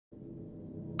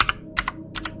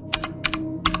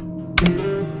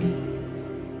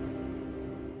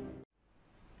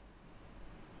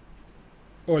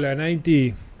Hola,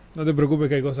 Nighty. No te preocupes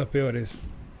que hay cosas peores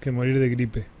que morir de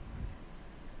gripe.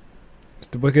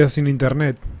 Te puedes quedar sin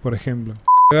internet, por ejemplo.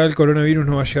 El coronavirus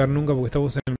no va a llegar nunca porque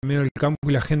estamos en el medio del campo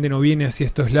y la gente no viene hacia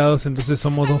estos lados, entonces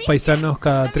somos dos paisanos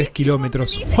cada 3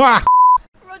 kilómetros. ¡Fua!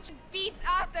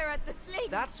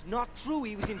 That's not true.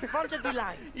 He was in front of the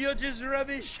line. You're just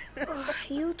rubbish.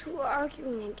 You two are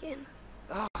arguing again.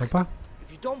 Papá.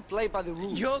 If you don't play by the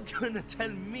rules, You're gonna tell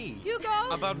me Hugo,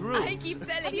 about rules. I keep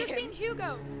telling Have you seen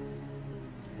Hugo?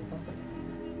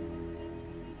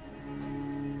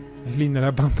 Es linda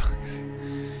la pampa.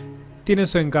 Tiene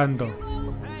su encanto.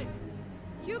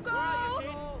 Hugo,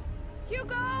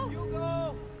 Hugo,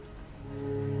 Hugo.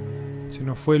 ¿Se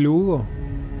nos fue el Hugo?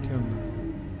 ¿Qué onda?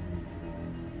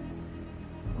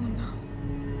 Oh no,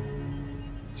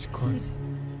 He's gone. he's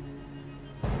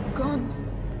gone.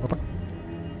 Papá.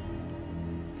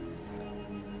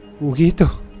 Huguito.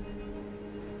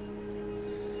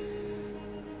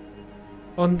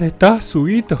 ¿Dónde estás,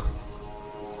 Huguito?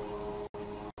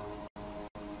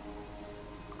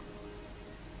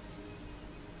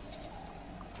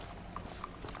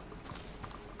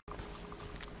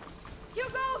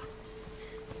 Hugo,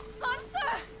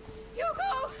 answer,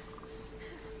 Hugo.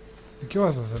 ¿Y qué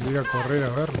vas a salir a correr a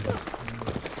verlo?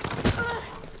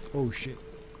 Oh shit.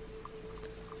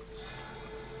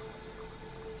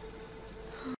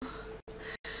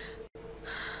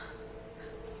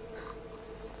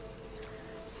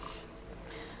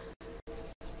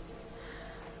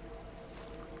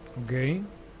 Okay.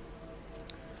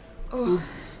 Oh,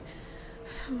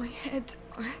 my head.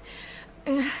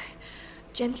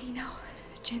 Gently now,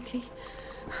 gently.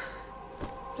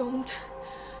 Don't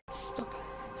stop.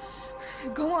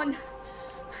 Go on.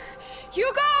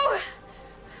 Hugo!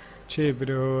 Che,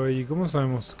 pero ¿y cómo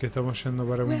sabemos que estamos yendo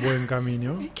para un buen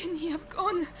camino? Where can he have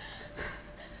gone?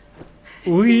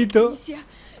 Huguito, Alicia,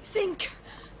 think.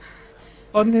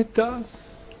 ¿dónde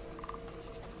estás?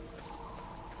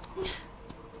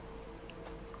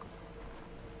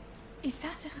 Is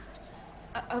that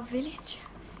a village?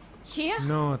 Here?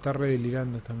 No, está re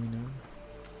delirando esta mina.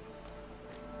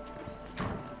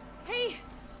 Hey!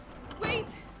 Wait!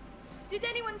 Did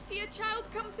anyone see a child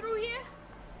come through here?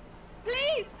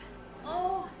 Please!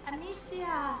 Oh,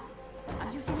 Amicia!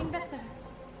 Are you feeling better?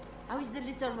 How is the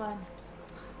little one?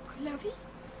 Clavi?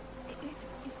 Is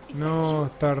that No, you?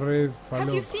 está re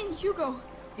Have you falopa. seen Hugo?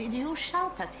 Did you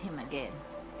shout at him again?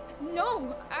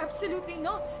 No, absolutely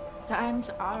not. Times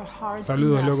are hard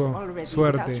Saludos, enough loco. already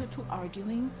Suerte. without you two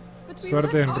arguing. But we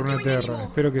Suerte weren't en arguing Runeterra. anymore.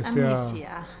 Espero que sea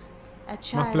Amicia, a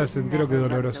child placentero que never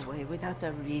runs doloroso. away without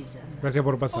a reason. Gracias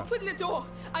por pasar. Open the door.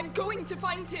 I'm going to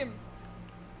find him.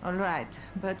 All right,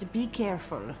 but be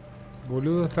careful.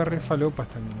 Boludo, está re falopa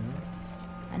esta mina.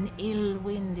 ¿Eh? An ill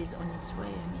wind is on its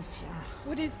way, Amicia.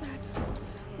 What is that?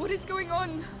 What is going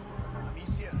on?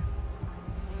 Amicia,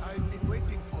 I've been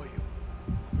waiting for you.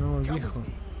 No, el Come viejo. with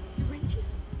me.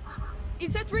 Laurentius?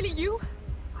 Is that really you?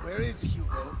 Where is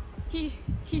Hugo?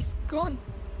 He's gone.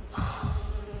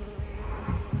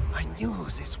 I knew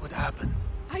this would happen.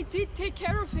 I did take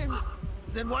care of him.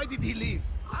 Then why did he leave?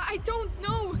 I don't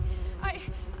know.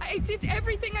 I did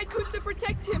everything I could to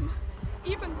protect him.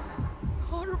 Even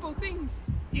horrible things.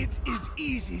 It is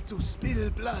easy to spill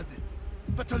blood,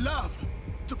 but to love,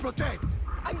 to protect,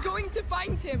 I'm going to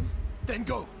find him. then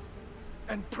go.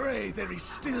 And pray there is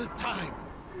still time.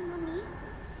 Mommy,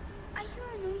 I hear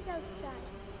a noise outside.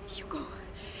 Hugo,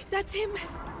 that's him.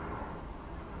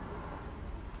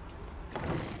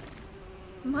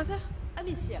 Mother?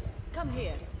 Amicia, come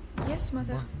here. Yes,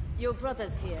 Mother. Your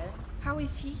brother's here. How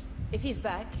is he? If he's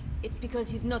back, it's because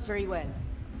he's not very well.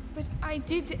 But I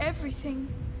did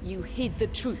everything. You hid the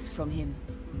truth from him.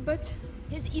 But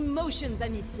His emotions,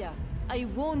 Amicia. I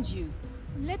warned you.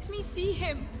 let me see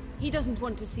him. He doesn't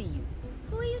want to see you.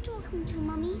 Who are you talking to,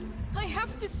 Mommy? I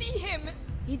have to see him.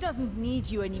 He doesn't need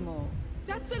you anymore.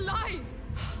 That's a lie.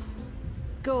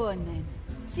 Go on then.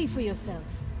 See for yourself.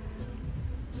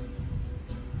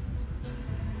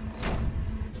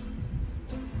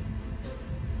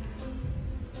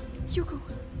 Hugo,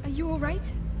 are you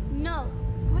alright? No.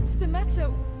 What's the matter?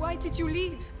 Why did you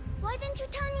leave? Why didn't you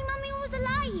tell me Mommy was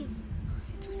alive?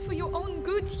 It was for your own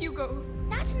good, Hugo.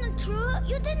 That's not true.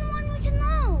 You didn't want me to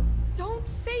know. Don't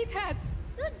say that.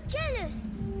 You're jealous.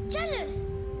 Jealous.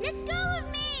 Let go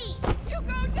of me.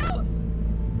 Hugo, no!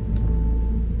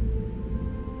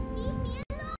 Leave me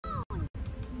alone.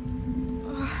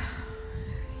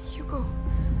 Hugo.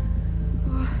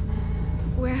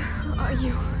 Where are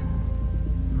you?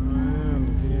 Ah,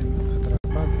 lo tienen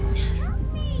atrapado. Help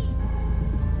me.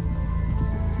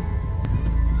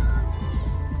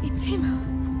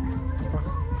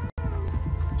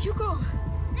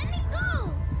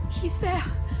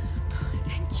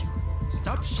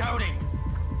 shouting?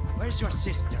 Where's your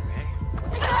sister, eh?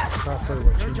 Estaba todo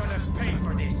You're guachín. gonna pay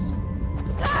for this.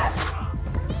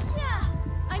 Amicia!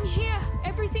 I'm here.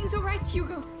 Everything's alright,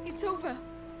 Hugo. It's over.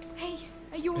 Hey,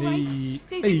 are you alright? Hey,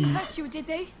 They didn't hey. hurt you, did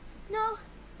they? No,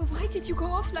 But why did you go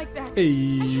off like that? I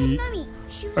Ey. heard Mummy.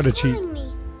 She was What a cheat. calling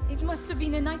me. It must have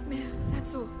been a nightmare,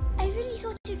 that's all. I really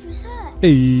thought it was her.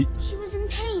 Ey. She was in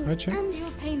pain. Gotcha. And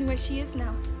Feel pain where she is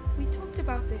now. We talked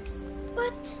about this.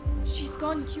 but She's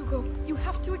gone, Hugo. You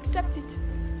have to accept it.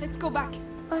 Let's go back.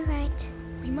 all right.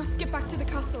 We must get back to the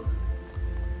castle.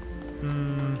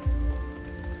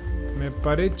 Me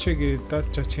parece que estás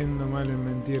haciendo mal en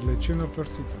mentir. Le eché una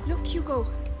florcita. Look, Hugo.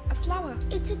 A flower.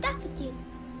 It's a daffodil.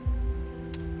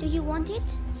 Do you want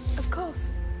it? Of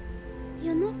course.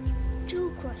 You're not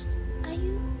too cross, are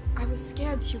you? I was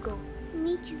scared, Hugo.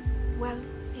 Me too. Well,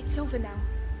 it's over now.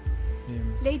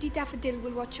 Bien. Lady Daffodil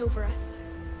will watch over us.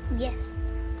 Yes.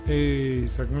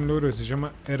 Sacó un logro que se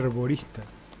llama herborista.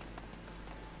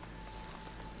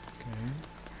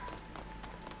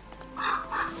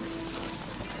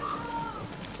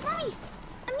 Mummy!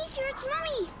 Amicia, it's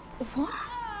Mummy! What?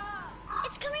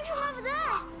 It's coming from over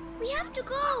there. We have to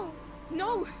go.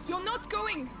 No, you're not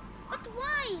going. But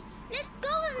why? Let go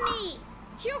of me.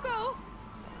 Hugo,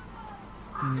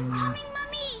 I'm coming,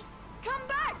 Mummy. come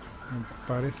back. Me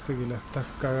parece que la estás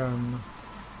cagando.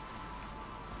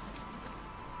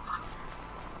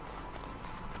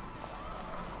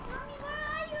 Mummy, where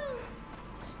are you?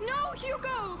 No,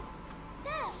 Hugo.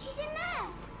 There, she's in there.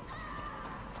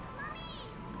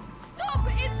 Stop,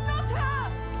 it's not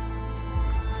her.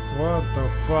 What the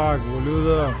fuck,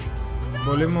 boludo.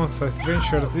 Volvemos a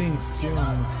Stranger Things. ¿Qué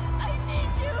onda? I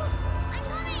need you. I'm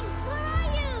coming. Where are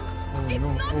you? Oh It's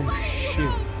no, not oh my shit.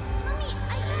 Hugo. Mummy,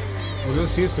 I can't see you. Boludo,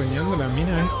 ¿sigue soñando la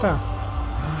mina esta?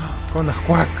 Con las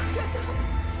quack. Shut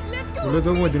up. Let go. Boludo, of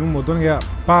tengo me. que tener un botón que da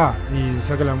pa y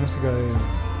saca la música de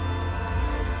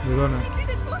Donna. I did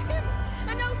it for him,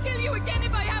 and I'll kill you again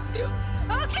if I have to.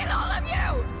 I'll kill all of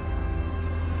you.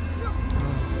 No,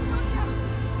 not now.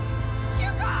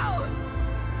 Hugo!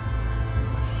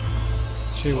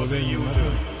 Che, boludo, me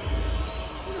mato.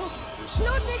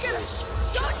 No, Nicholas!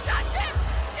 Don't touch him!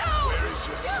 No!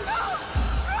 Hugo!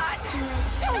 Run!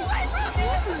 Get away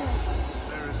from me!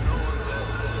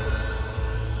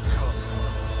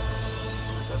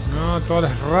 No, todas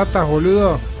las ratas,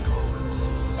 boludo. Hugo!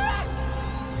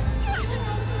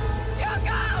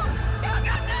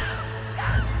 Hugo, no!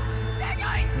 No! They're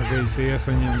going Ok, seguía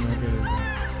soñando. Ok.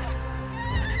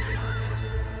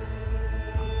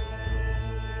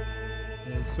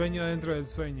 El sueño dentro del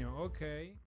sueño, ok.